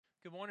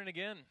Good morning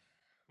again.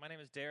 My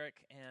name is Derek,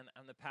 and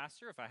I'm the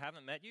pastor. If I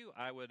haven't met you,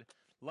 I would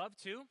love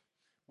to.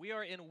 We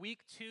are in week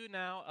 2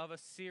 now of a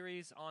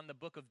series on the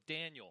book of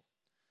Daniel.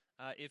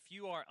 If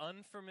you are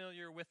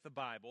unfamiliar with the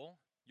Bible,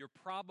 you're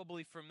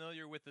probably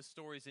familiar with the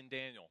stories in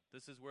Daniel.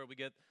 This is where we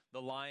get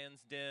the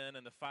lion's den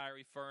and the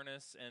fiery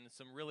furnace and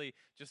some really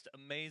just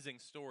amazing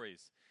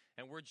stories.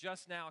 And we're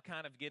just now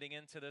kind of getting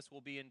into this.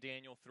 We'll be in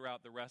Daniel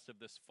throughout the rest of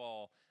this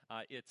fall.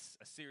 It's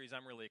a series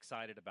I'm really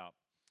excited about.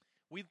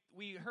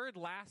 We heard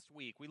last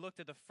week, we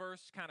looked at the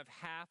first kind of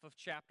half of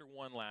chapter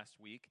 1 last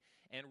week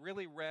and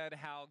really read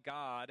how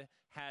God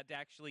had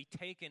actually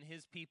taken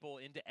his people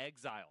into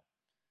exile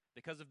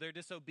because of their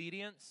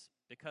disobedience,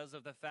 because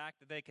of the fact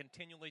that they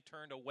continually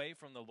turned away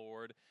from the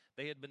Lord.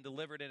 They had been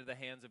delivered into the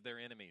hands of their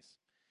enemies.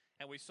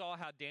 And we saw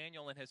how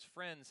Daniel and his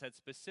friends had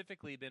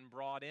specifically been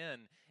brought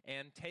in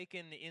and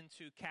taken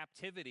into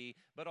captivity,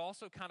 but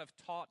also kind of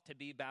taught to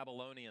be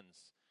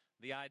Babylonians.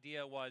 The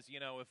idea was,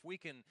 if we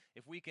can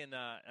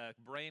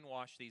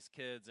brainwash these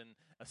kids and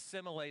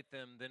assimilate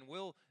them, then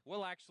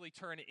we'll actually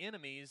turn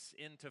enemies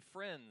into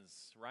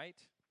friends, right?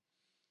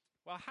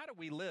 Well, how do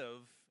we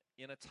live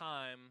in a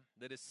time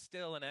that is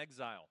still in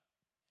exile?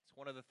 It's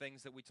one of the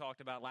things that we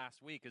talked about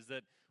last week, is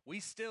that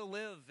we still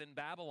live in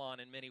Babylon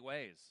in many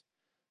ways.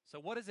 So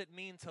what does it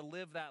mean to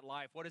live that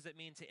life? What does it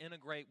mean to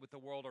integrate with the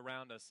world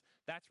around us?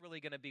 That's really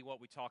going to be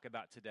what we talk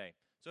about today.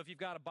 So if you've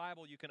got a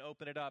Bible, you can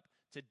open it up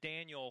to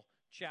Daniel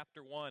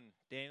chapter 1.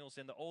 Daniel's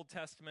in the Old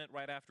Testament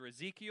right after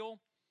Ezekiel.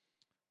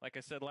 Like I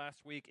said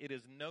last week, it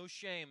is no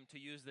shame to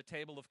use the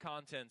table of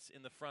contents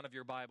in the front of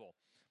your Bible.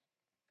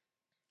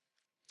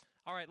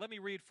 All right, let me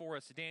read for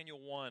us Daniel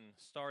 1,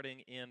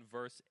 starting in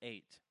verse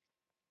 8.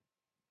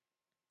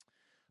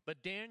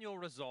 But Daniel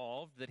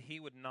resolved that he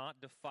would not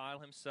defile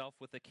himself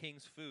with the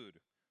king's food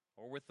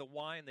or with the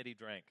wine that he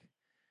drank.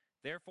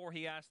 Therefore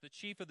he asked the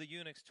chief of the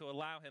eunuchs to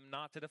allow him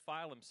not to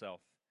defile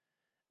himself.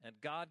 And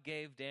God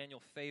gave Daniel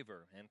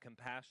favor and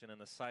compassion in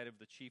the sight of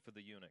the chief of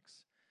the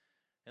eunuchs.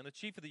 And the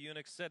chief of the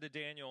eunuchs said to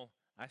Daniel,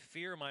 I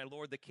fear my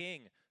lord the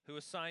king, who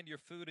assigned your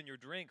food and your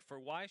drink, for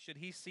why should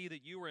he see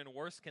that you are in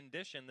worse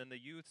condition than the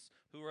youths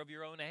who are of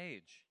your own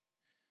age?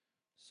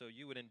 So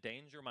you would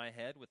endanger my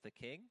head with the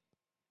king?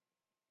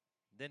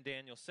 Then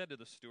Daniel said to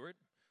the steward,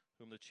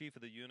 whom the chief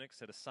of the eunuchs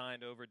had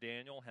assigned over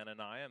Daniel,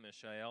 Hananiah,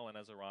 Mishael, and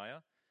Azariah,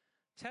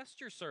 test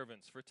your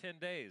servants for 10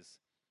 days.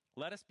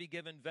 Let us be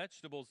given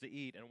vegetables to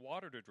eat and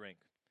water to drink.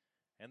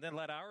 And then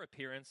let our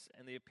appearance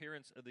and the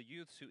appearance of the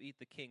youths who eat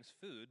the king's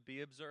food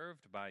be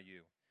observed by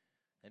you.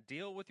 And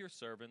deal with your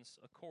servants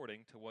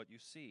according to what you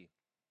see.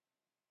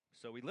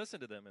 So he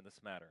listened to them in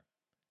this matter,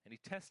 and he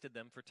tested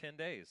them for 10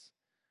 days.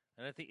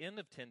 And at the end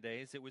of 10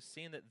 days, it was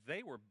seen that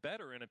they were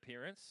better in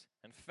appearance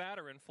and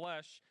fatter in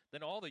flesh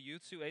than all the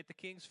youths who ate the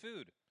king's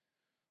food.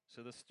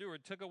 So the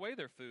steward took away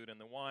their food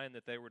and the wine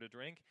that they were to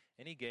drink,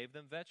 and he gave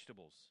them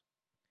vegetables.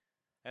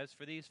 As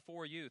for these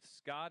 4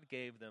 youths, God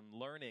gave them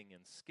learning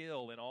and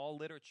skill in all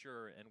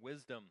literature and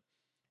wisdom,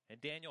 and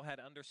Daniel had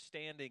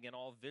understanding in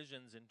all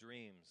visions and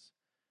dreams.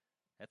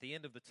 At the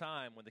end of the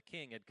time, when the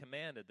king had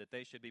commanded that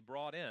they should be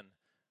brought in,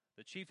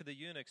 the chief of the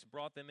eunuchs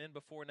brought them in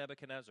before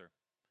Nebuchadnezzar.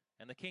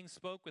 And the king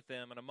spoke with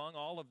them, and among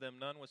all of them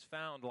none was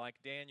found like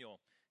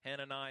Daniel,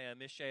 Hananiah,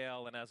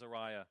 Mishael, and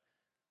Azariah.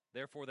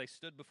 Therefore they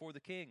stood before the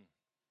king.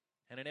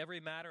 And in every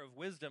matter of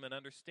wisdom and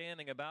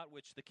understanding about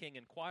which the king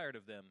inquired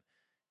of them,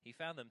 he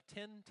found them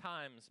 10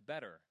 times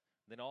better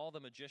than all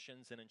the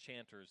magicians and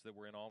enchanters that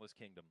were in all his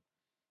kingdom.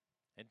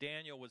 And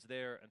Daniel was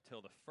there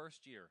until the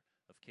first year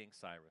of King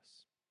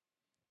Cyrus.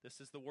 This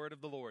is the word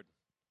of the Lord.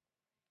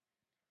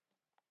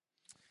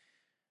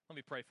 Let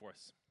me pray for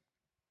us.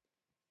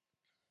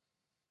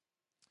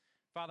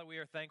 Father, we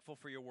are thankful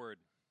for your word.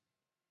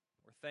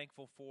 We're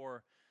thankful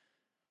for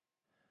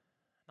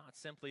not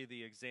simply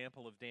the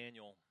example of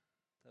Daniel,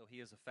 though he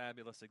is a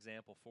fabulous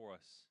example for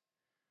us,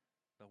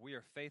 but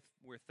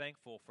we're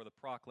thankful for the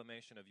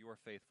proclamation of your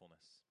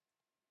faithfulness.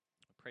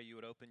 I pray you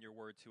would open your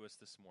word to us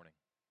this morning.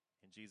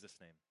 In Jesus'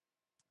 name,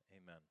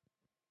 amen.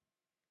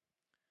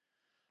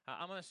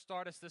 I'm going to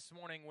start us this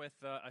morning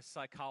with a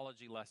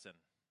psychology lesson.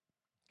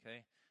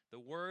 Okay? The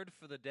word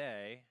for the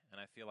day,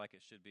 and I feel like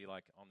it should be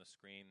like on the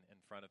screen in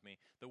front of me.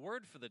 The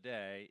word for the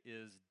day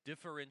is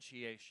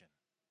differentiation.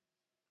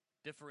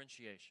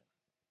 Differentiation.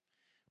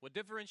 What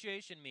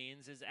differentiation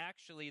means is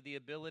actually the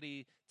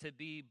ability to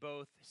be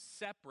both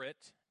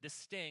separate,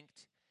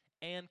 distinct,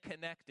 and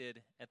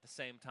connected at the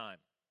same time.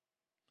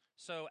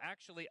 So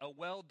actually, a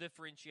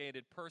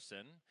well-differentiated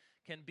person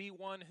can be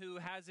one who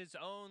has his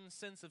own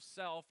sense of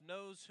self,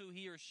 knows who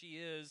he or she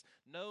is,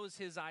 knows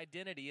his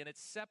identity, and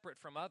it's separate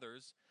from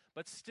others,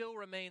 but still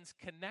remains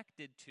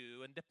connected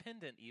to and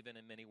dependent even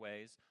in many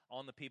ways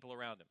on the people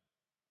around him.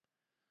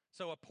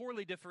 So a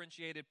poorly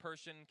differentiated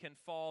person can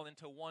fall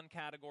into one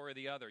category or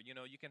the other.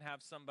 You can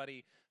have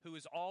somebody who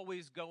is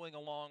always going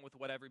along with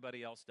what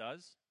everybody else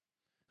does,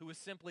 who is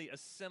simply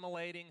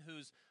assimilating,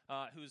 whose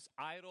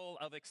idol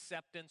of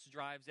acceptance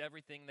drives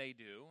everything they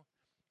do.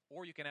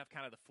 Or you can have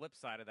kind of the flip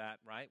side of that,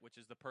 right? Which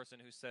is the person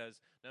who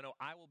says, no,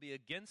 I will be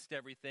against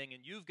everything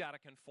and you've got to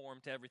conform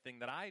to everything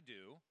that I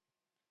do.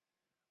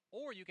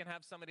 Or you can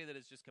have somebody that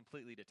is just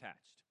completely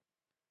detached.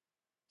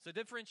 So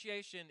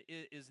differentiation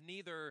is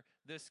neither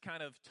this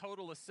kind of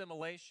total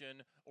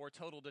assimilation or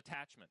total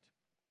detachment.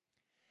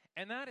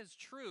 And that is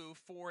true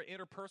for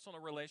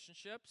interpersonal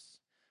relationships,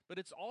 but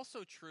it's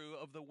also true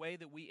of the way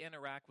that we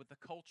interact with the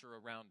culture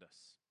around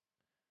us.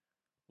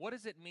 What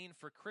does it mean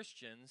for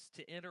Christians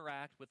to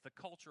interact with the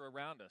culture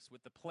around us,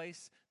 with the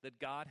place that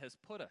God has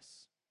put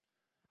us?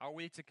 Are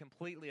we to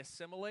completely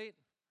assimilate?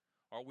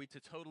 Are we to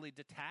totally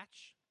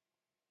detach?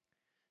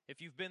 If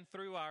you've been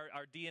through our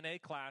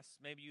DNA class,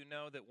 maybe you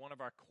know that one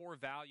of our core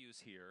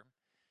values here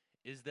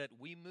is that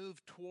we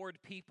move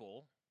toward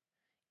people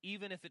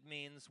even if it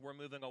means we're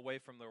moving away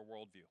from their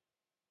worldview.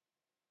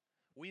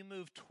 We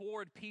move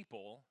toward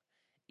people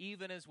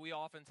even as we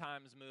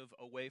oftentimes move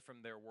away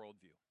from their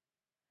worldview.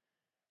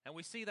 And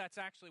we see that's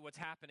actually what's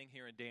happening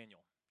here in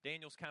Daniel.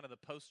 Daniel's kind of the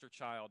poster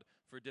child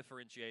for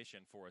differentiation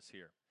for us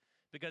here,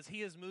 because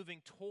he is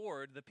moving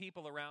toward the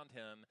people around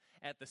him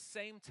at the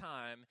same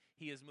time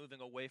he is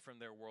moving away from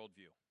their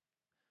worldview.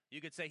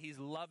 You could say he's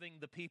loving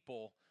the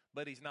people,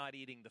 but he's not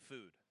eating the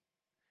food.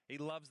 He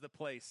loves the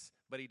place,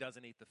 but he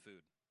doesn't eat the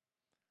food.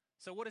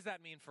 So what does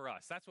that mean for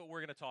us? That's what we're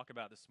going to talk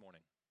about this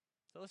morning.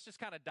 So let's just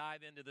kind of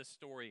dive into this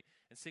story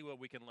and see what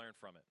we can learn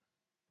from it.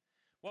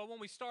 Well,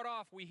 when we start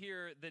off, we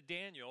hear that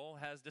Daniel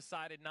has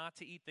decided not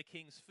to eat the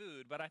king's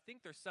food, but I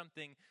think there's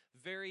something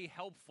very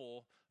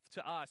helpful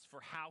to us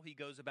for how he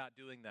goes about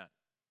doing that.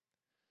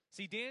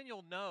 See,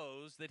 Daniel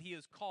knows that he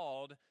is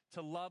called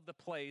to love the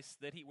place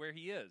where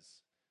he is.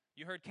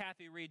 You heard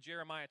Kathy read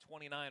Jeremiah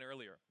 29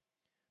 earlier.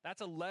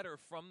 That's a letter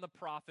from the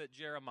prophet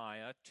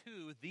Jeremiah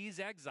to these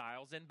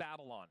exiles in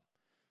Babylon,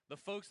 the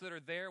folks that are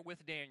there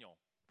with Daniel,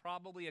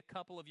 probably a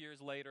couple of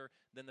years later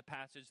than the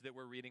passage that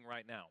we're reading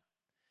right now.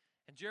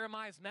 And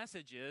Jeremiah's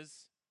message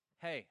is,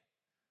 hey,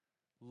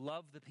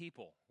 love the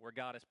people where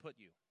God has put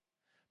you.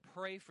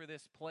 Pray for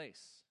this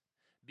place.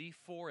 Be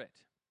for it.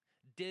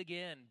 Dig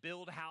in,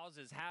 build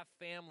houses, have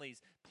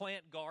families,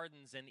 plant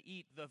gardens, and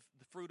eat the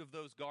fruit of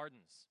those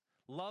gardens.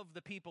 Love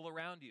the people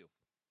around you.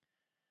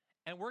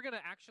 And we're going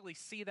to actually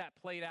see that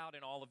played out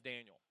in all of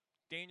Daniel.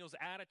 Daniel's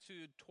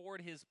attitude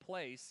toward his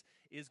place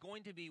is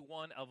going to be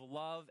one of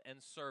love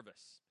and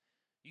service.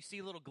 You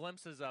see little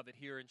glimpses of it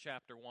here in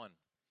chapter 1.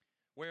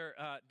 Where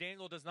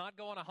Daniel does not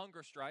go on a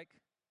hunger strike.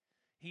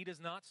 He does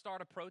not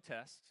start a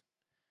protest.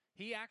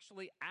 He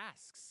actually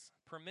asks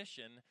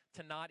permission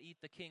to not eat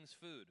the king's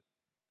food.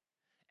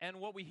 And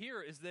what we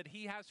hear is that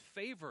he has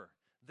favor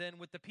then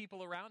with the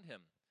people around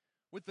him,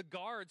 with the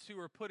guards who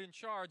are put in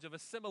charge of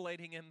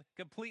assimilating him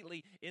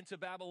completely into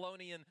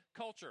Babylonian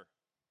culture.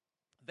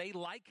 They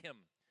like him.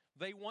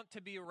 They want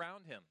to be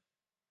around him.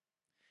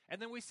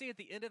 And then we see at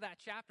the end of that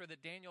chapter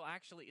that Daniel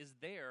actually is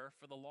there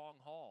for the long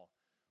haul.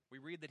 We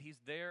read that he's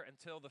there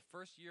until the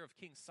first year of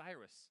King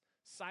Cyrus.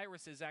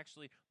 Cyrus is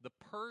actually the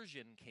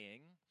Persian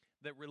king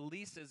that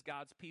releases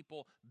God's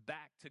people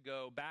to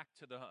go back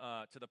to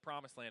the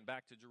promised land,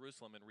 back to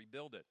Jerusalem and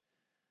rebuild it.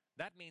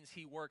 That means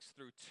he works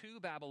through 2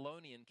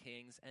 Babylonian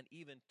kings and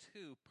even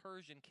 2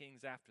 Persian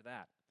kings after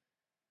that.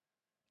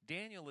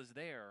 Daniel is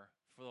there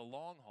for the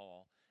long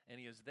haul, and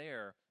he is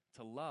there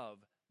to love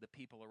the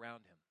people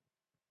around him.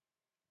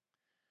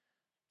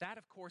 That,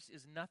 of course,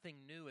 is nothing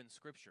new in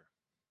Scripture.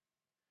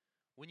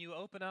 When you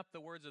open up the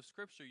words of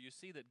Scripture, you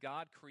see that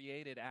God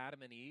created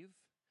Adam and Eve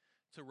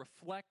to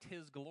reflect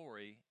his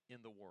glory in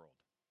the world,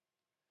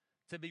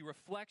 to be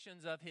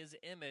reflections of his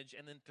image,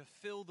 and then to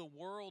fill the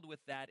world with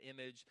that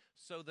image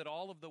so that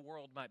all of the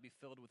world might be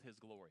filled with his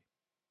glory.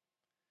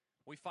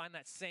 We find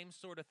that same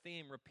sort of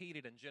theme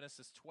repeated in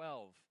Genesis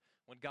 12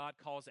 when God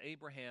calls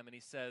Abraham and he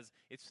says,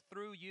 it's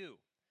through you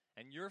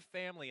and your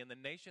family and the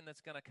nation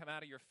that's going to come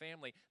out of your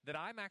family that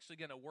I'm actually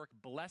going to work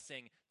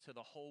blessing to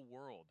the whole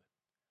world.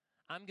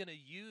 I'm going to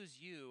use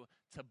you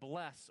to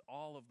bless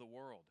all of the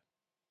world.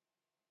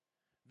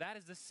 That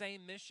is the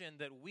same mission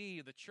that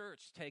we, the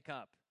church, take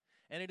up.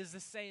 And it is the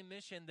same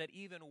mission that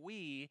even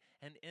we,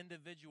 an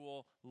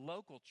individual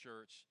local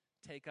church,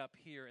 take up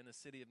here in the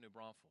city of New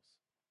Braunfels.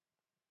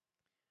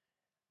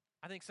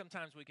 I think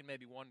sometimes we can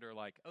maybe wonder,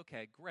 like,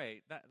 okay,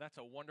 great, that's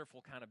a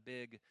wonderful kind of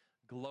big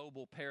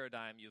global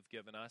paradigm you've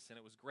given us, and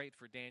it was great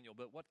for Daniel,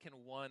 but what can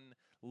one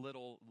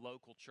little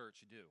local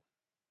church do?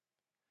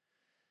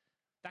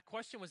 That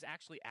question was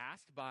actually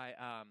asked by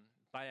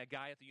a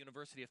guy at the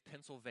University of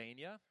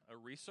Pennsylvania, a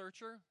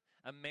researcher,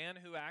 a man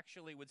who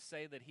actually would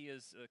say that he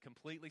is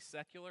completely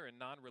secular and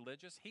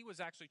non-religious. He was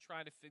actually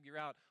trying to figure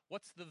out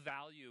what's the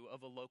value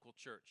of a local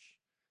church.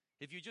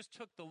 If you just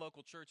took the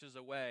local churches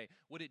away,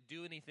 would it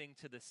do anything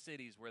to the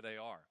cities where they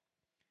are?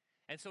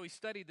 And so he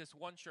studied this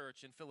one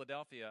church in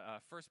Philadelphia,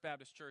 First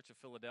Baptist Church of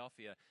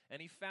Philadelphia,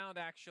 and he found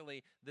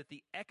actually that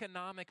the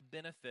economic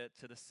benefit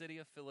to the city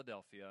of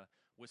Philadelphia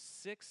was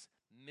 $6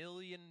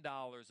 million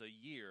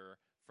a year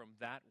from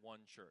that one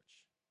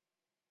church.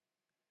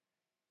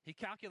 He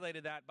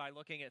calculated that by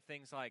looking at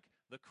things like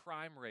the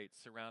crime rates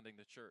surrounding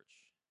the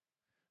church,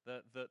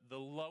 the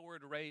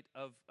lowered rate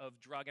of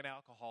drug and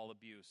alcohol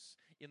abuse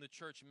in the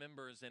church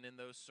members and in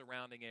those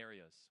surrounding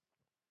areas.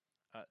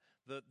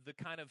 The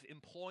kind of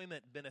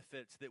employment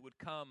benefits that would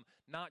come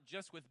not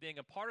just with being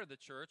a part of the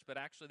church, but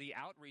actually the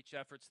outreach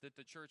efforts that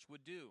the church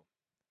would do.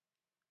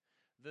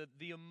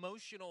 The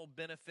emotional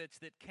benefits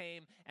that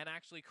came and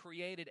actually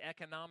created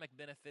economic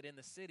benefit in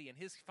the city. And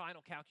his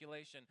final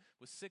calculation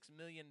was $6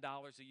 million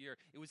a year.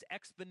 It was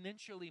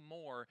exponentially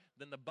more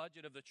than the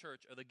budget of the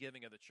church or the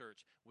giving of the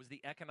church, was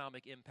the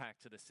economic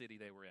impact to the city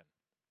they were in.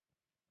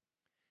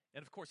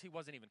 And of course, he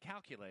wasn't even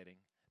calculating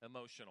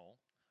emotional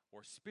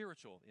or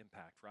spiritual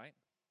impact, right?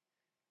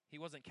 He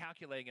wasn't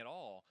calculating at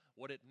all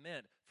what it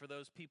meant for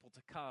those people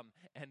to come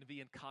and be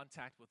in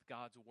contact with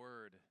God's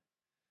word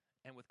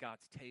and with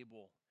God's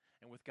table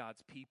and with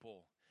God's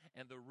people,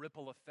 and the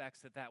ripple effects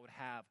that would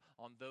have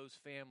on those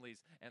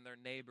families and their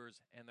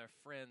neighbors and their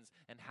friends,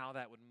 and how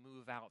that would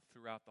move out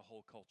throughout the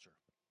whole culture.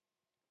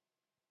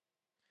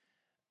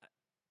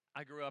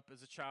 I grew up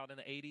as a child in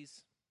the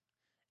 80s,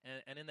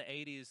 and in the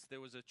 80s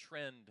there was a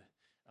trend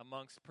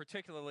amongst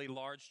particularly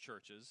large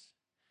churches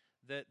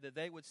that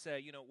they would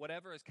say,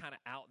 whatever is kind of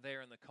out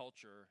there in the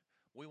culture,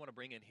 we want to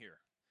bring in here.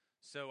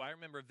 So I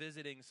remember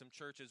visiting some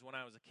churches when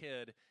I was a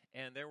kid,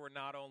 and there were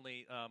not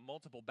only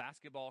multiple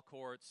basketball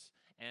courts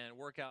and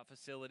workout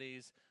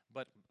facilities,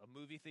 but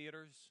movie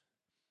theaters,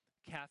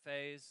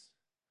 cafes,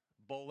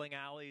 bowling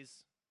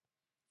alleys.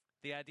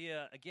 The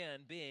idea,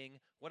 again, being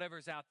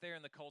whatever's out there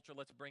in the culture,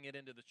 let's bring it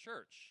into the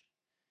church.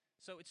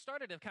 So it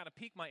started to kind of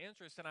pique my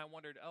interest, and I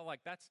wondered,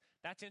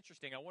 that's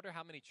interesting. I wonder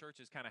how many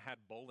churches kind of had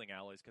bowling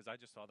alleys, because I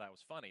just thought that was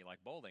funny, like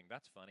bowling,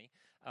 that's funny.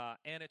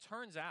 And it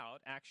turns out,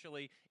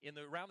 actually,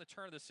 around the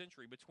turn of the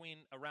century, between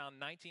around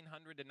 1900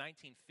 to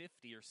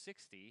 1950 or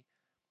 60,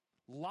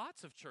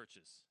 lots of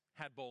churches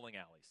had bowling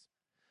alleys.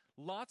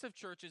 Lots of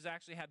churches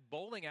actually had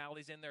bowling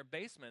alleys in their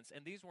basements,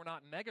 and these were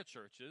not mega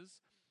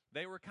churches.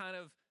 They were kind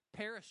of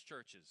parish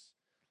churches,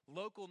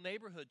 local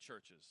neighborhood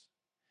churches.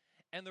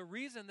 And the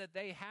reason that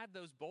they had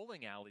those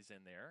bowling alleys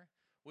in there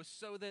was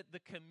so that the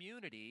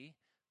community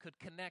could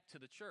connect to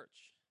the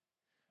church.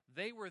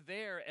 They were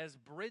there as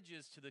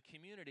bridges to the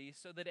community,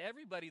 so that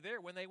everybody there,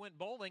 when they went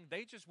bowling,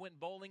 they just went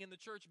bowling in the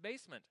church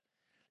basement.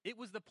 It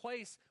was the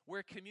place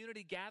where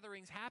community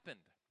gatherings happened.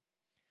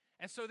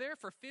 And so there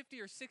for 50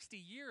 or 60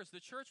 years,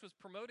 the church was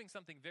promoting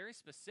something very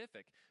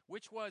specific,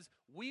 which was,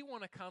 we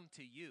want to come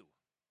to you.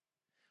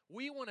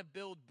 We want to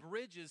build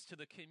bridges to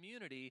the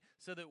community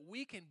so that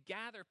we can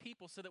gather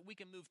people, so that we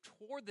can move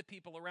toward the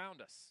people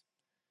around us.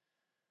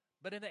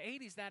 But in the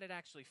 80s, that had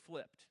actually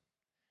flipped.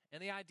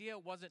 And the idea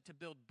wasn't to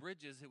build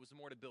bridges, it was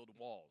more to build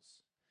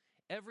walls.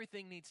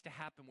 Everything needs to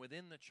happen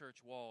within the church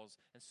walls,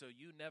 and so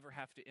you never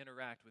have to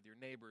interact with your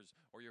neighbors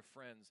or your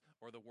friends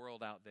or the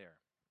world out there.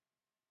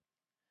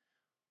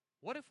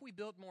 What if we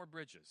built more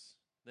bridges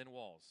than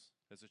walls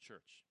as a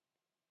church?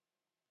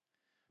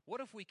 What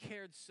if we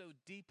cared so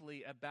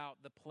deeply about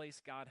the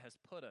place God has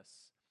put us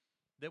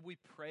that we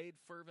prayed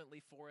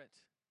fervently for it,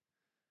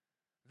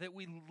 that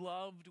we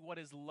loved what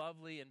is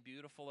lovely and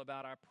beautiful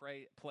about our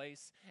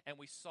place, and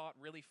we sought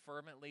really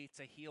fervently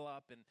to heal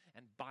up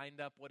and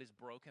bind up what is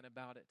broken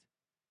about it?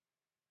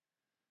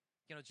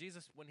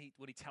 Jesus, when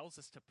he tells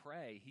us to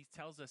pray, he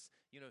tells us,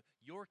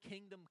 your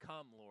kingdom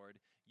come, Lord,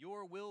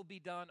 your will be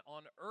done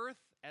on earth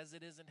as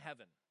it is in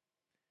heaven.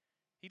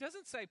 He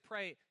doesn't say,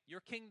 pray, your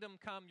kingdom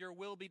come, your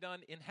will be done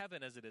in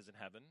heaven as it is in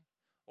heaven,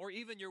 or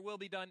even your will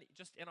be done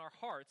just in our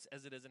hearts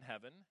as it is in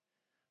heaven,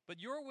 but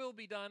your will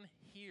be done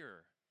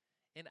here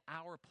in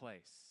our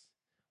place.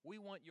 We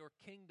want your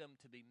kingdom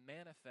to be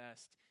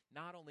manifest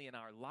not only in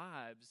our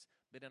lives,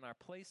 but in our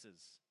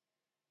places,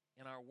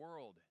 in our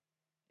world,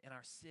 in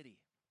our city.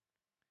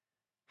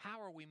 How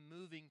are we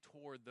moving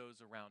toward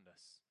those around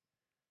us?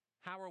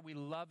 How are we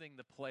loving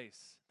the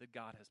place that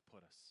God has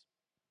put us?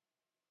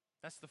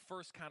 That's the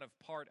first kind of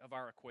part of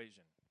our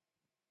equation.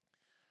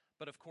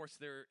 But of course,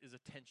 there is a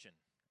tension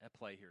at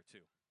play here too.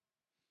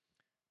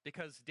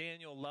 Because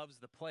Daniel loves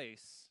the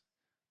place,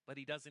 but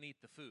he doesn't eat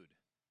the food.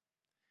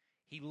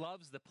 He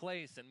loves the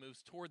place and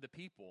moves toward the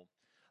people,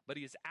 but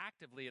he is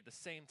actively at the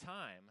same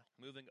time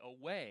moving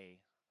away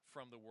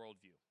from the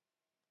worldview.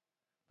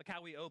 Look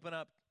how we open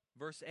up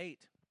verse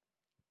 8.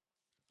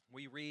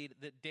 We read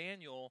that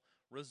Daniel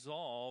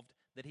resolved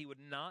that he would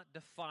not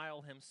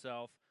defile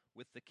himself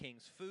with the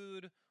king's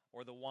food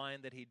or the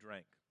wine that he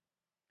drank.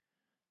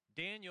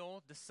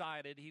 Daniel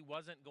decided he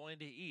wasn't going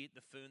to eat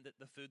the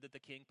food that the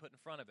king put in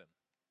front of him.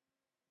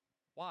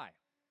 Why?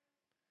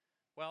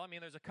 Well,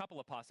 there's a couple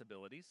of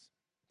possibilities.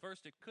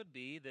 First, it could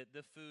be that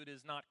the food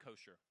is not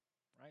kosher,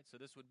 right? So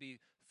this would be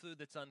food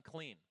that's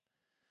unclean.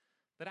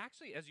 But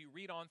actually, as you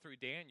read on through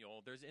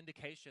Daniel, there's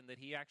indication that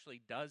he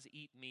actually does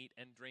eat meat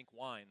and drink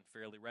wine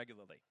fairly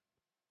regularly.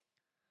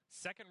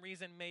 Second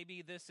reason,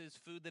 maybe this is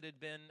food that had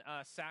been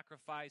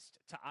sacrificed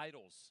to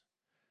idols.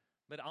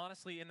 But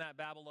honestly, in that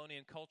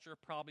Babylonian culture,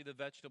 probably the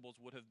vegetables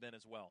would have been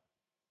as well.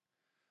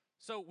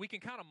 So we can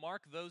kind of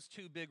mark those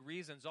two big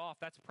reasons off.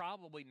 That's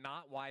probably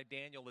not why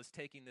Daniel is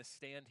taking this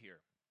stand here.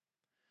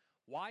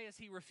 Why is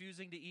he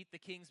refusing to eat the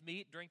king's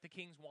meat, drink the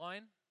king's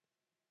wine?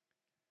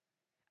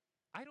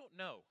 I don't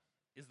know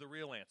is the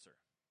real answer.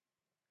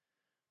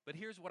 But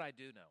here's what I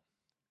do know,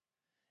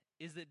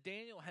 is that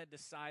Daniel had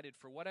decided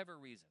for whatever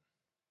reason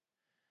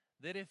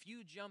that if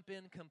you jump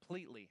in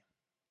completely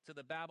to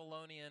the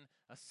Babylonian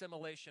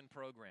assimilation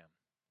program,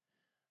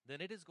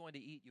 then it is going to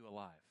eat you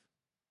alive.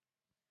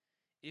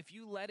 If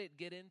you let it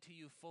get into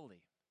you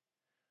fully,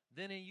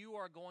 then you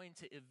are going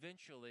to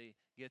eventually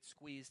get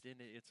squeezed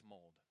into its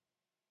mold.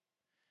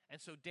 And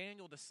so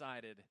Daniel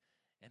decided,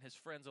 and his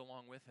friends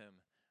along with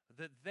him,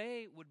 that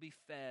they would be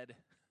fed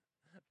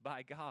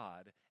by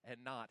God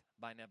and not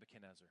by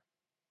Nebuchadnezzar.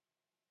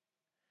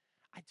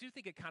 I do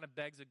think it kind of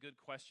begs a good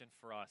question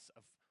for us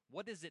of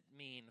what does it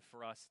mean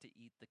for us to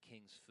eat the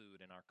king's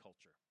food in our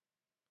culture?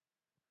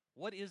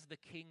 What is the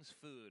king's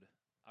food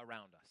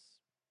around us?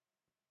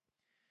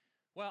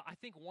 Well, I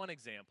think one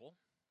example,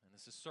 and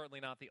this is certainly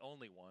not the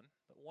only one,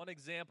 but one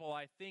example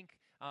I think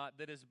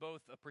that is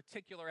both a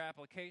particular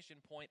application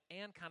point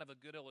and kind of a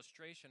good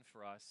illustration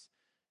for us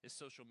is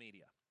social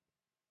media.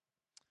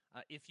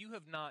 If you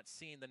have not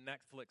seen the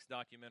Netflix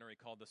documentary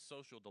called The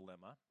Social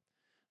Dilemma,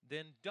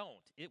 then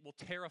don't. It will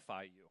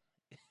terrify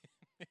you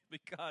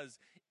because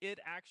it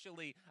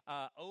actually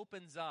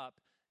opens up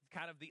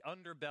kind of the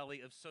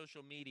underbelly of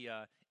social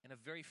media in a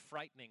very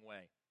frightening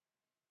way.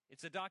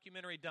 It's a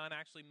documentary done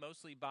actually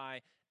mostly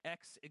by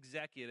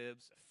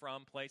ex-executives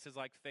from places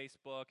like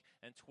Facebook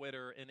and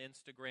Twitter and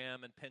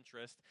Instagram and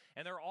Pinterest.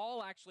 And they're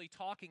all actually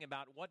talking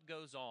about what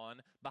goes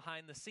on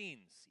behind the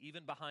scenes,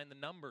 even behind the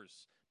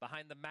numbers,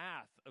 behind the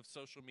math of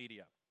social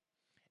media.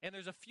 And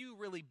there's a few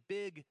really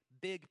big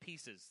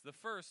pieces. The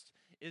first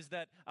is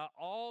that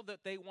all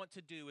that they want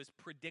to do is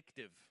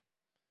predictive.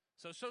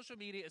 So social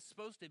media is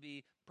supposed to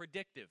be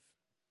predictive.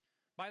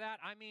 By that,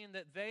 I mean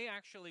that they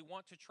actually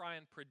want to try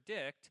and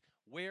predict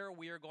where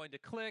we are going to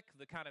click,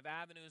 the kind of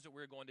avenues that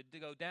we're going to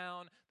go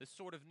down, the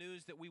sort of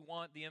news that we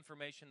want, the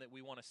information that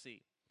we want to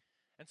see.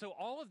 And so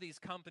all of these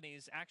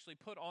companies actually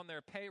put on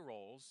their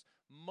payrolls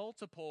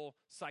multiple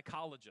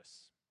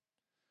psychologists.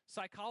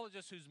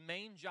 Psychologists whose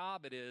main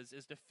job it is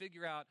to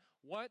figure out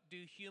what do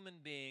human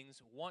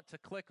beings want to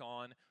click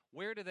on,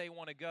 where do they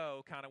want to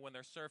go kind of when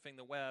they're surfing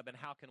the web, and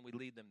how can we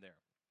lead them there.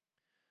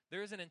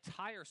 There is an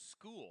entire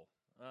school,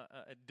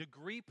 a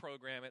degree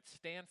program at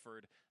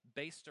Stanford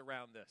based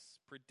around this,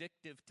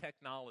 predictive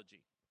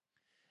technology.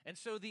 And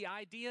so the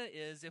idea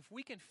is if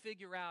we can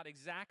figure out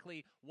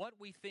exactly what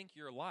we think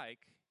you're like,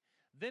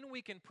 then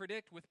we can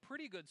predict with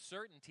pretty good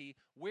certainty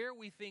where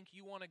we think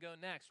you want to go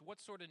next, what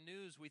sort of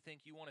news we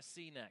think you want to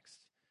see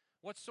next,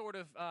 what sort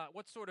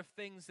of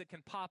things that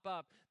can pop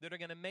up that are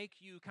going to make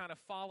you kind of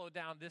follow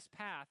down this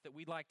path that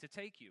we'd like to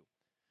take you.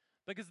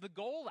 Because the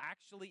goal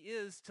actually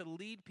is to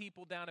lead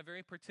people down a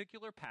very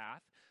particular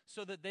path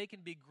so that they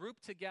can be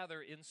grouped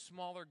together in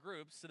smaller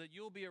groups so that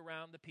you'll be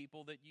around the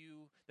people that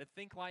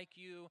think like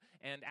you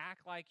and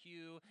act like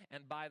you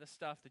and buy the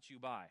stuff that you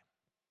buy.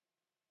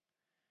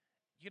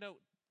 You know,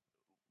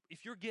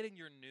 if you're getting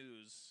your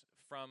news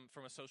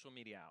from a social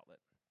media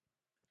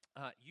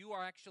outlet, you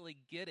are actually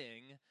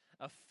getting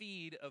a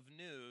feed of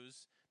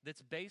news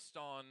that's based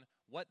on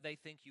what they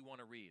think you want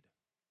to read.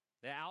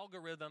 The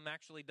algorithm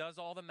actually does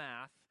all the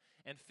math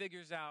and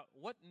figures out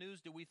what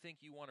news do we think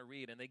you want to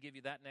read, and they give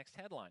you that next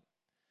headline.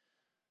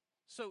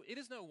 So it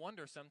is no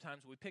wonder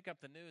sometimes we pick up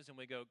the news and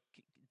we go,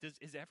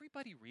 is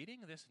everybody reading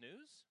this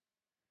news?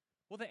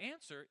 Well, the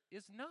answer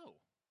is no.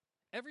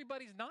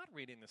 Everybody's not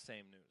reading the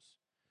same news.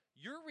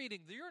 You're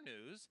reading your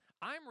news,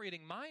 I'm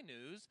reading my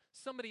news,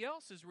 somebody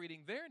else is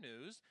reading their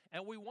news,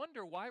 and we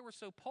wonder why we're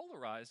so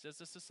polarized as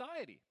a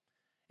society.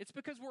 It's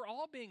because we're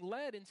all being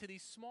led into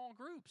these small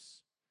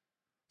groups.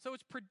 So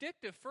it's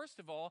predictive, first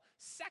of all.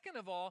 Second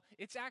of all,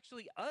 it's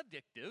actually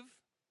addictive.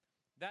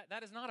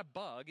 That is not a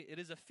bug. It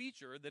is a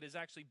feature that is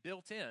actually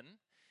built in.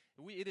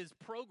 It is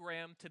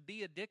programmed to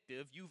be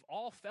addictive. You've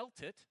all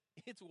felt it.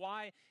 It's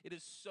why it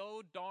is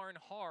so darn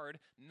hard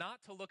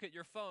not to look at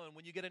your phone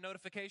when you get a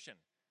notification.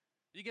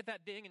 You get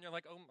that ding and you're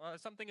like, oh,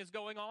 something is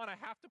going on. I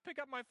have to pick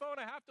up my phone.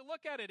 I have to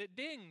look at it. It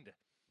dinged.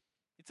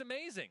 It's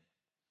amazing.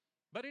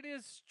 But it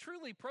is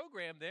truly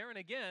programmed there. And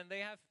again, they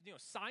have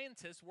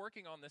scientists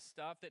working on this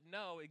stuff that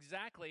know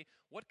exactly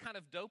what kind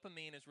of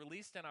dopamine is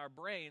released in our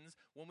brains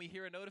when we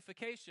hear a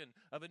notification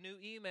of a new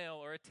email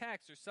or a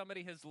text or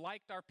somebody has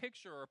liked our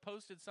picture or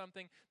posted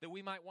something that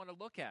we might want to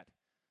look at.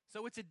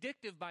 So it's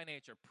addictive by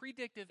nature,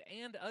 predictive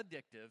and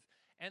addictive.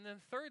 And then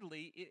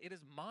thirdly, it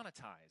is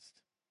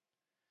monetized.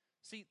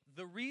 See,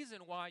 the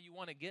reason why you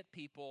want to get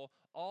people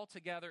all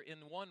together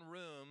in one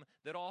room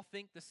that all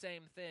think the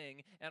same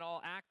thing and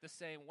all act the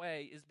same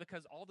way is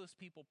because all those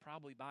people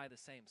probably buy the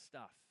same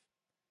stuff.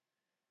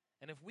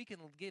 And if we can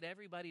get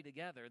everybody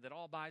together that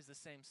all buys the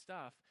same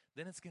stuff,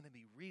 then it's going to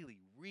be really,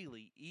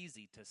 really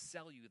easy to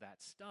sell you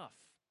that stuff.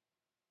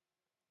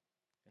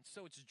 And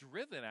so it's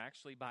driven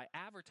actually by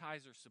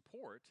advertiser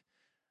support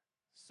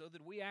so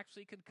that we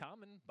actually can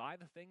come and buy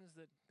the things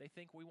that they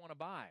think we want to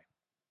buy.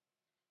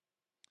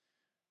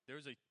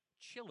 There's a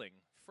chilling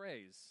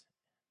phrase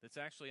that's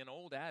actually an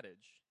old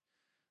adage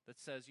that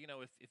says,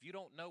 if you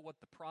don't know what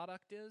the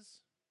product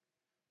is,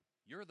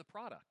 you're the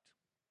product.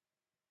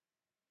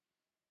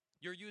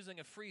 You're using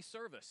a free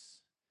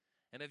service.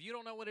 And if you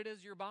don't know what it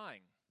is you're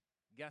buying,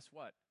 guess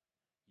what?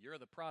 You're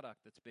the product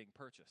that's being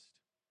purchased.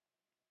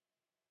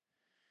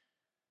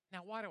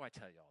 Now, why do I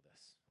tell you all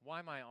this? Why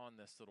am I on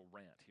this little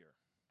rant here?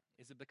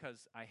 Is it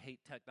because I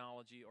hate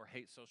technology or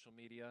hate social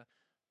media?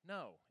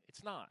 No,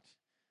 it's not.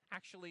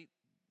 Actually,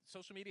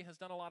 social media has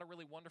done a lot of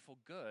really wonderful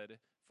good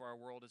for our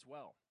world as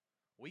well.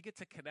 We get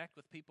to connect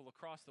with people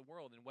across the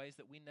world in ways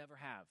that we never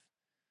have.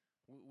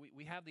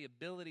 We have the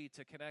ability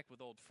to connect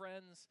with old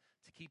friends,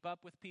 to keep up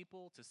with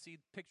people, to see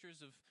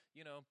pictures of,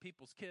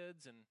 people's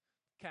kids and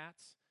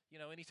cats,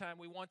 anytime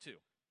we want to.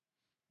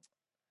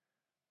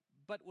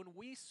 But when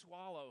we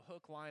swallow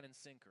hook, line, and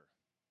sinker,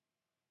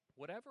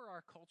 whatever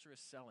our culture is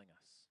selling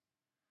us,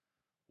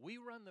 we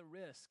run the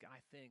risk, I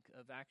think,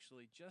 of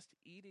actually just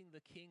eating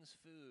the king's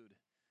food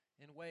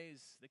in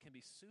ways that can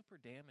be super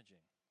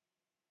damaging.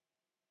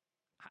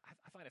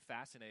 I find it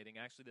fascinating,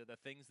 actually, that the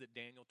things that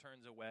Daniel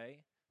turns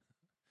away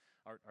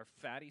are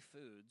fatty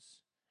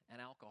foods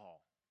and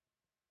alcohol.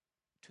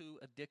 Two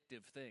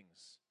addictive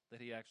things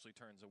that he actually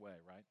turns away,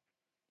 right?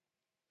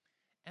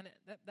 And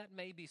that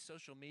may be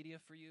social media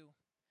for you.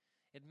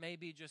 It may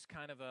be just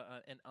kind of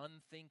an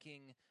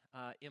unthinking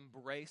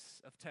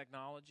embrace of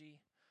technology.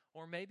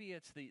 Or maybe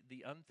it's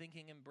the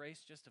unthinking embrace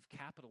just of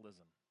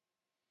capitalism,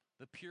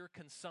 the pure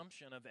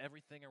consumption of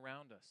everything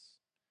around us.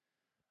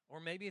 Or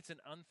maybe it's an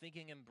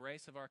unthinking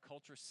embrace of our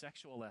culture's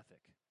sexual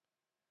ethic.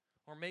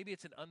 Or maybe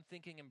it's an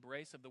unthinking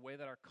embrace of the way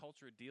that our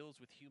culture deals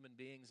with human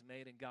beings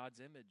made in God's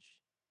image.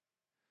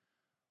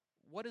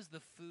 What is the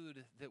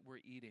food that we're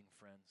eating,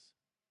 friends?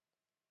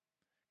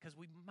 Because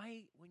we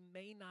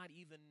may not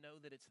even know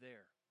that it's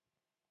there.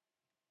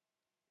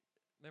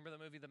 Remember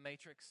the movie The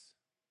Matrix?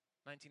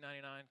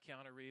 1999,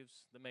 Keanu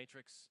Reeves, The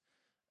Matrix.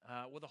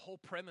 Well, the whole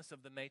premise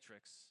of The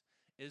Matrix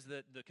is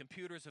that the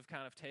computers have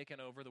kind of taken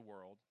over the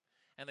world,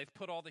 and they've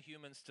put all the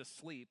humans to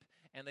sleep,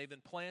 and they've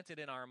implanted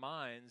in our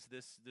minds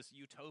this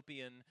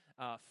utopian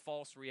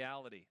false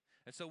reality.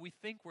 And so we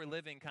think we're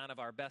living kind of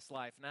our best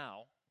life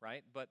now,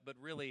 right? But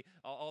really,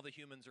 all the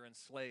humans are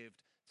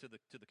enslaved to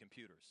the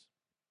computers.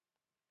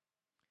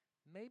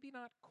 Maybe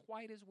not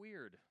quite as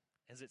weird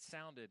as it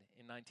sounded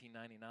in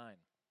 1999.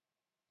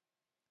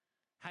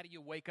 How do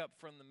you wake up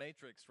from the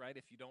Matrix, right,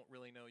 if you don't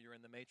really know you're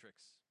in the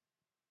Matrix?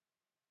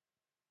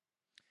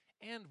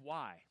 And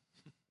why?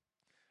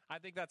 I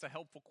think that's a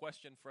helpful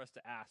question for us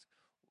to ask.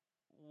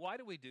 Why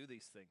do we do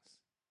these things?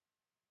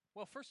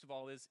 Well, first of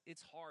all,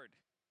 it's hard.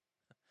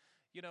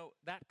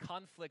 That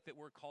conflict that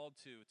we're called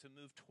to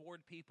move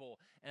toward people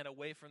and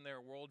away from their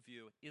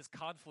worldview is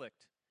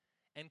conflict.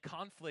 And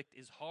conflict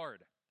is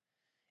hard.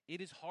 It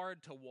is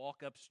hard to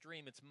walk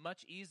upstream. It's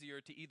much easier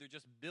to either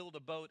just build a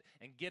boat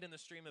and get in the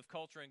stream of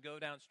culture and go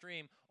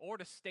downstream, or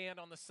to stand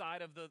on the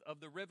side of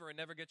the river and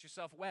never get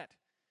yourself wet.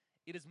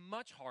 It is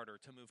much harder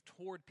to move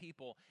toward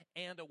people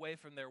and away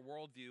from their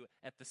worldview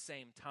at the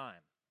same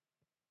time.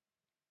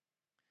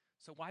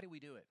 So why do we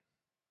do it?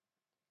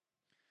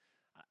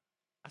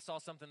 I saw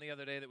something the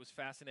other day that was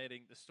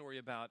fascinating, the story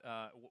about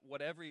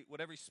what every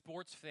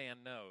sports fan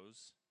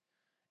knows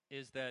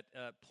is that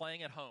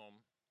playing at home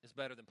is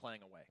better than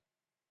playing away.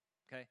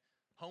 Okay?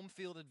 Home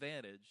field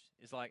advantage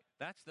is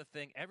that's the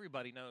thing.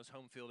 Everybody knows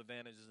home field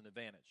advantage is an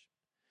advantage.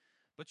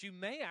 But you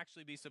may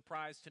actually be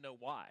surprised to know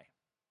why.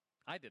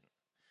 I didn't.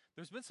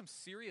 There's been some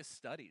serious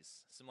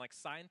studies, some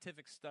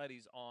scientific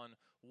studies on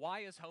why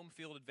is home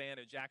field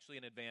advantage actually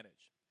an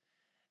advantage.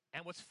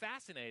 And what's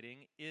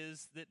fascinating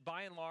is that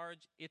by and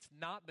large, it's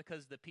not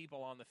because the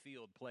people on the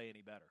field play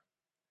any better.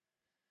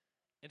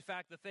 In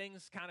fact, the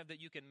things kind of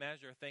that you can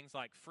measure, things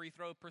like free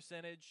throw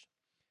percentage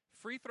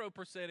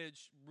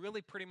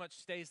really pretty much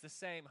stays the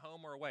same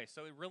home or away.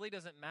 So it really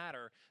doesn't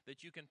matter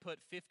that you can put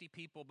 50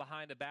 people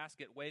behind a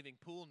basket waving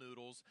pool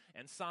noodles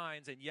and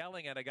signs and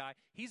yelling at a guy.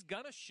 He's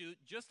going to shoot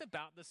just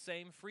about the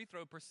same free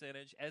throw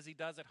percentage as he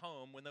does at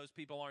home when those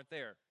people aren't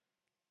there.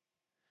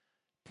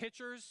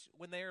 Pitchers,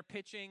 when they are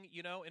pitching,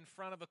 in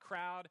front of a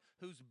crowd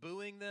who's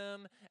booing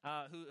them,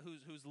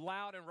 who's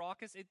loud and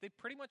raucous, they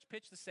pretty much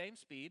pitch the same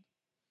speed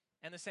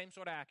and the same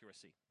sort of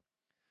accuracy.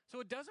 So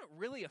it doesn't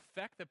really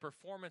affect the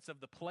performance of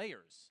the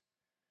players.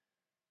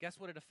 Guess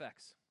what it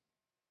affects?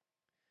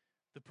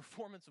 The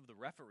performance of the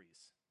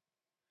referees.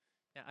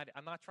 Now,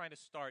 I'm not trying to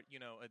start,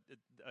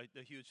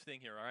 a huge thing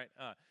here, all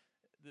right?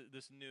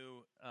 This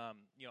new,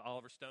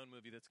 Oliver Stone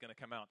movie that's going to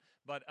come out.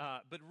 But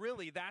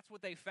really, that's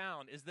what they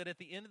found, is that at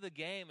the end of the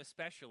game,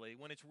 especially,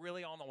 when it's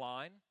really on the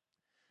line,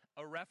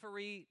 a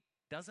referee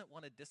doesn't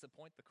want to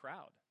disappoint the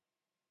crowd.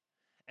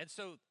 And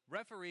so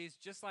referees,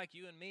 just like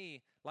you and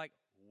me,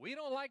 we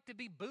don't like to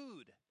be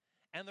booed.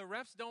 And the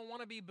refs don't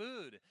want to be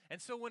booed. And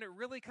so when it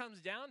really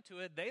comes down to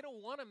it, they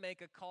don't want to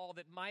make a call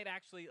that might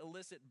actually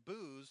elicit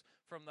boos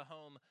from the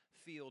home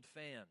field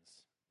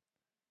fans.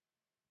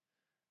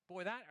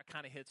 Boy, that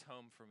kind of hits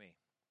home for me.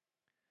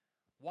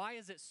 Why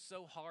is it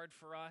so hard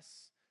for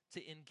us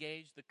to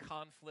engage the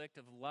conflict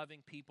of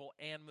loving people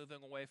and moving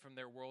away from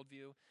their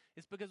worldview?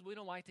 It's because we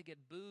don't like to get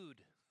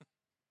booed.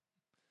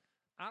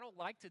 I don't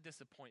like to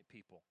disappoint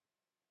people.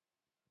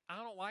 I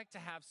don't like to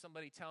have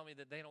somebody tell me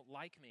that they don't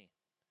like me.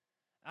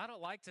 I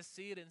don't like to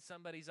see it in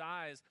somebody's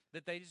eyes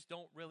that they just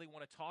don't really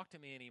want to talk to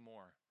me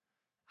anymore.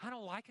 I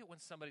don't like it when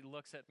somebody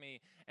looks at me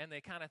and they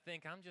kind of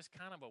think I'm just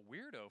kind of a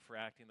weirdo for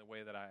acting the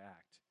way that I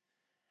act.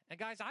 And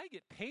guys, I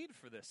get paid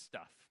for this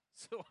stuff,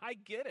 so I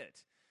get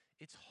it.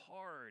 It's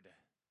hard.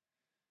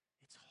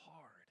 It's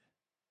hard.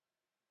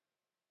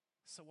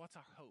 So what's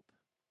our hope?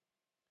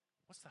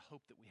 What's the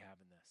hope that we have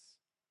in this?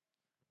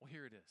 Well,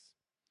 here it is.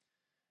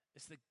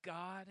 It's that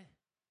God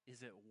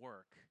is at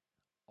work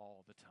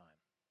all the time.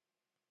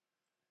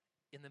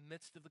 In the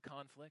midst of the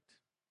conflict,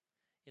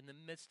 in the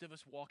midst of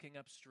us walking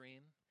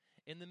upstream,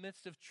 in the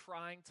midst of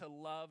trying to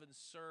love and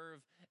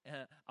serve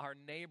our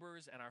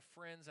neighbors and our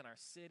friends and our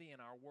city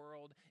and our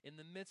world, in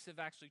the midst of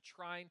actually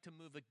trying to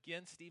move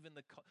against even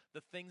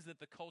the things that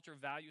the culture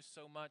values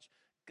so much,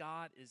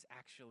 God is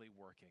actually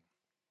working.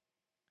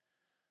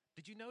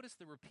 Did you notice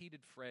the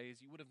repeated phrase?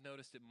 You would have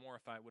noticed it more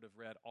if I would have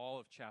read all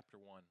of chapter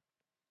 1.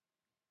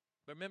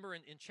 But remember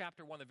in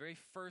chapter 1, the very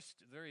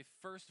first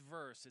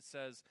verse, it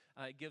says,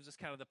 it gives us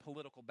kind of the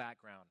political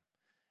background.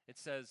 It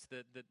says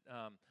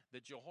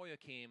that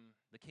Jehoiakim,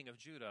 the king of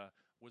Judah,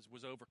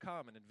 was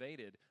overcome and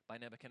invaded by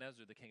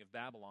Nebuchadnezzar, the king of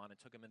Babylon, and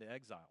took him into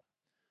exile.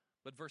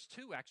 But verse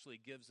 2 actually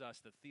gives us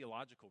the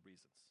theological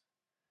reasons,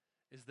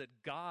 is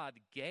that God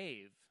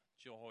gave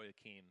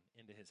Jehoiakim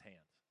into his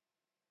hands.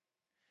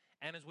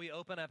 And as we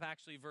open up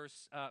actually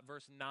verse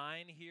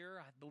 9 here,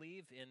 I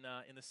believe, in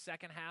the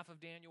second half of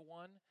Daniel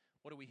 1,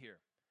 what do we hear?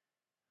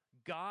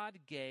 God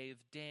gave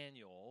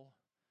Daniel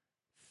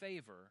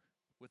favor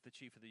with the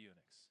chief of the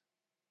eunuchs.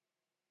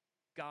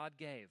 God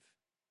gave.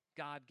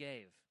 God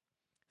gave.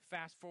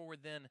 Fast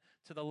forward then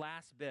to the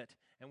last bit,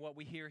 and what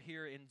we hear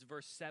here in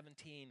verse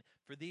 17,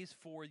 for these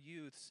 4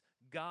 youths,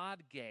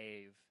 God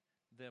gave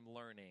them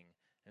learning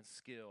and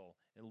skill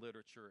and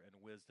literature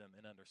and wisdom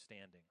and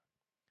understanding.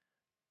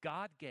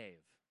 God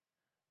gave.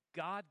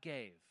 God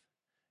gave.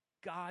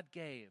 God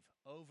gave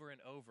over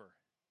and over.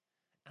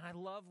 And I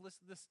love,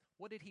 listen to this,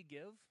 what did he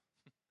give?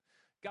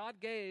 God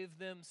gave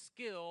them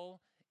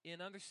skill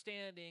in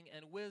understanding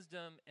and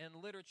wisdom and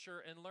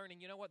literature and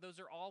learning. You know what? Those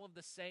are all of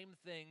the same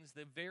things,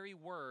 the very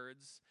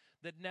words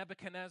that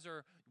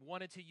Nebuchadnezzar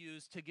wanted to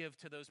use to give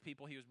to those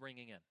people he was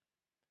bringing in.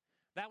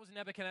 That was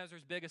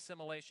Nebuchadnezzar's big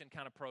assimilation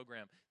kind of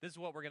program. This is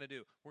what we're going to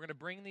do. We're going to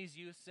bring these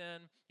youths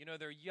in. You know,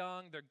 they're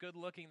young, they're good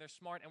looking, they're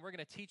smart, and we're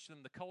going to teach them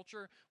the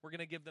culture. We're going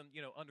to give them,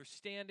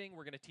 understanding.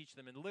 We're going to teach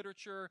them in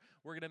literature.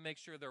 We're going to make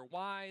sure they're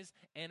wise.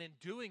 And in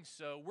doing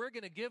so, we're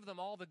going to give them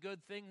all the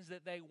good things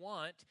that they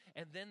want,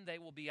 and then they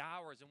will be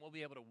ours, and we'll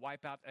be able to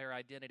wipe out their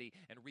identity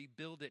and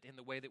rebuild it in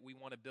the way that we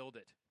want to build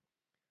it.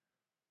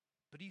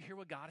 But do you hear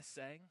what God is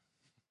saying?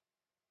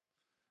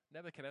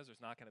 Nebuchadnezzar's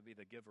not going to be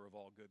the giver of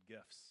all good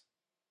gifts.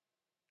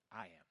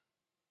 I am.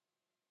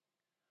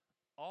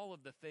 All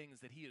of the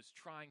things that he is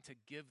trying to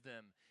give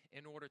them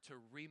in order to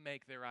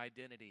remake their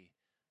identity,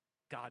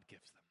 God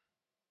gives them.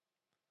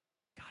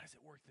 God is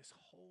at work this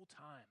whole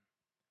time.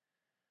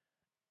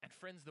 And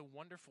friends, the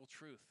wonderful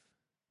truth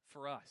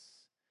for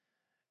us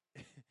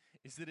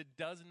is that it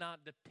does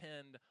not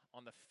depend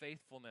on the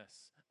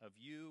faithfulness of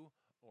you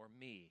or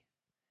me.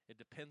 It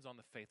depends on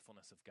the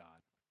faithfulness of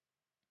God.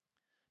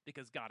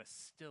 Because God is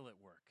still at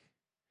work.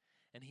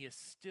 And he is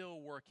still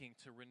working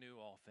to renew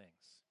all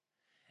things.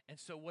 And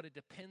so what it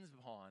depends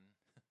upon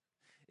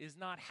is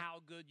not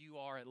how good you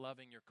are at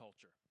loving your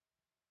culture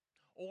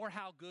or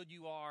how good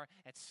you are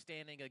at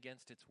standing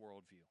against its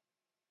worldview.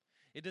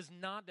 It does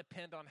not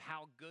depend on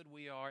how good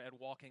we are at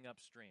walking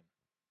upstream.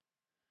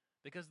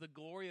 Because the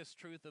glorious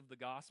truth of the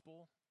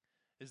gospel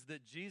is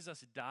that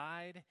Jesus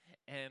died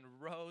and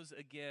rose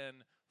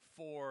again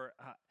for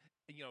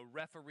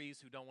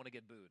referees who don't want to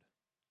get booed.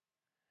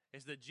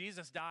 Is that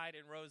Jesus died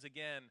and rose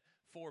again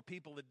for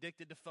people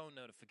addicted to phone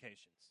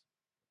notifications.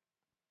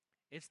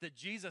 It's that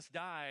Jesus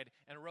died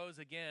and rose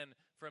again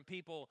from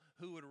people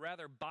who would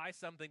rather buy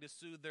something to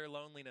soothe their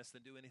loneliness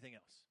than do anything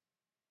else.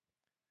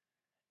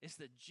 It's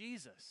that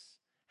Jesus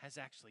has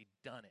actually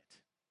done it.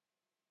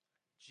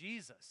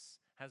 Jesus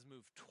has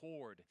moved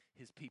toward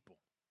his people.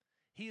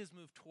 He has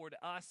moved toward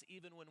us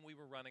even when we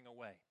were running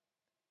away.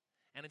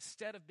 And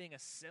instead of being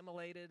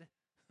assimilated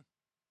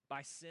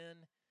by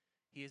sin,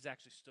 he has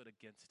actually stood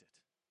against it.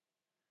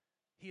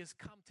 He has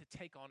come to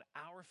take on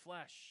our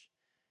flesh,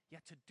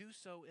 yet to do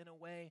so in a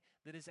way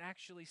that is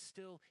actually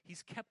still,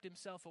 he's kept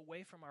himself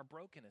away from our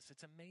brokenness.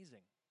 It's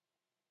amazing.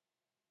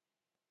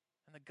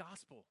 And the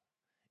gospel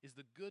is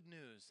the good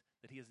news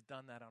that he has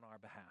done that on our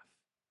behalf.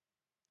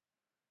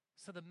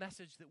 So the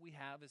message that we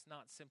have is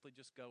not simply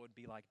just go and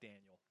be like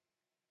Daniel.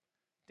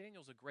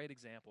 Daniel's a great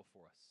example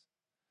for us.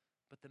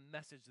 But the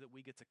message that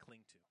we get to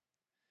cling to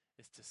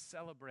is to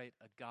celebrate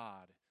a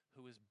God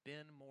who has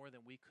been more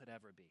than we could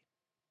ever be,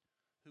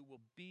 who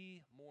will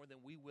be more than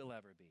we will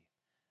ever be,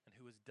 and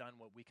who has done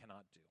what we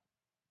cannot do.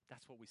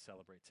 That's what we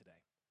celebrate today.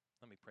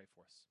 Let me pray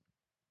for us.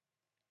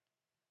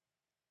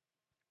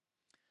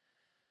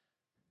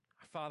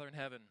 Our Father in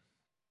heaven,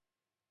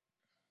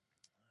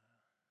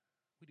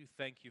 we do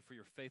thank you for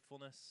your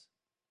faithfulness.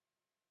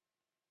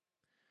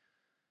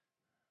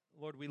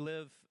 Lord, we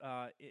live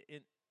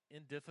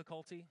in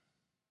difficulty.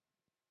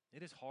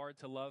 It is hard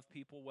to love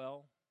people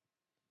well.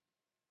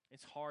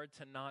 It's hard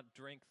to not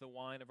drink the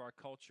wine of our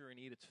culture and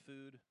eat its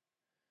food.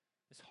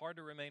 It's hard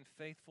to remain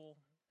faithful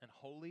and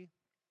holy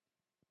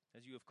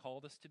as you have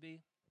called us to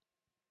be.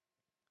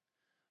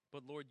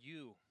 But Lord,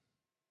 you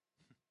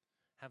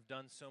have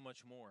done so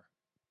much more.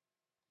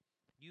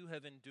 You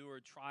have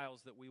endured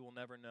trials that we will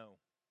never know.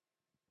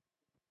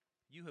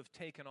 You have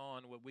taken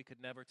on what we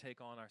could never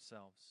take on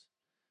ourselves.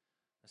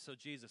 And so,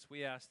 Jesus,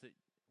 we ask that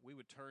we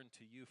would turn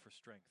to you for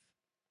strength,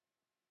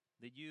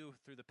 that you,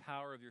 through the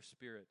power of your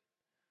Spirit,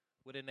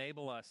 would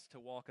enable us to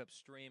walk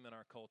upstream in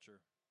our culture,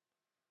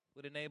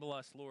 would enable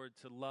us, Lord,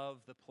 to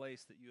love the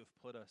place that you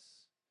have put us,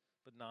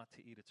 but not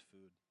to eat its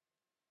food.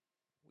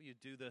 Will you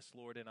do this,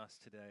 Lord, in us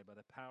today by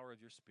the power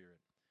of your Spirit?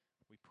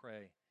 We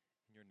pray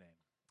in your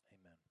name.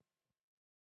 Amen.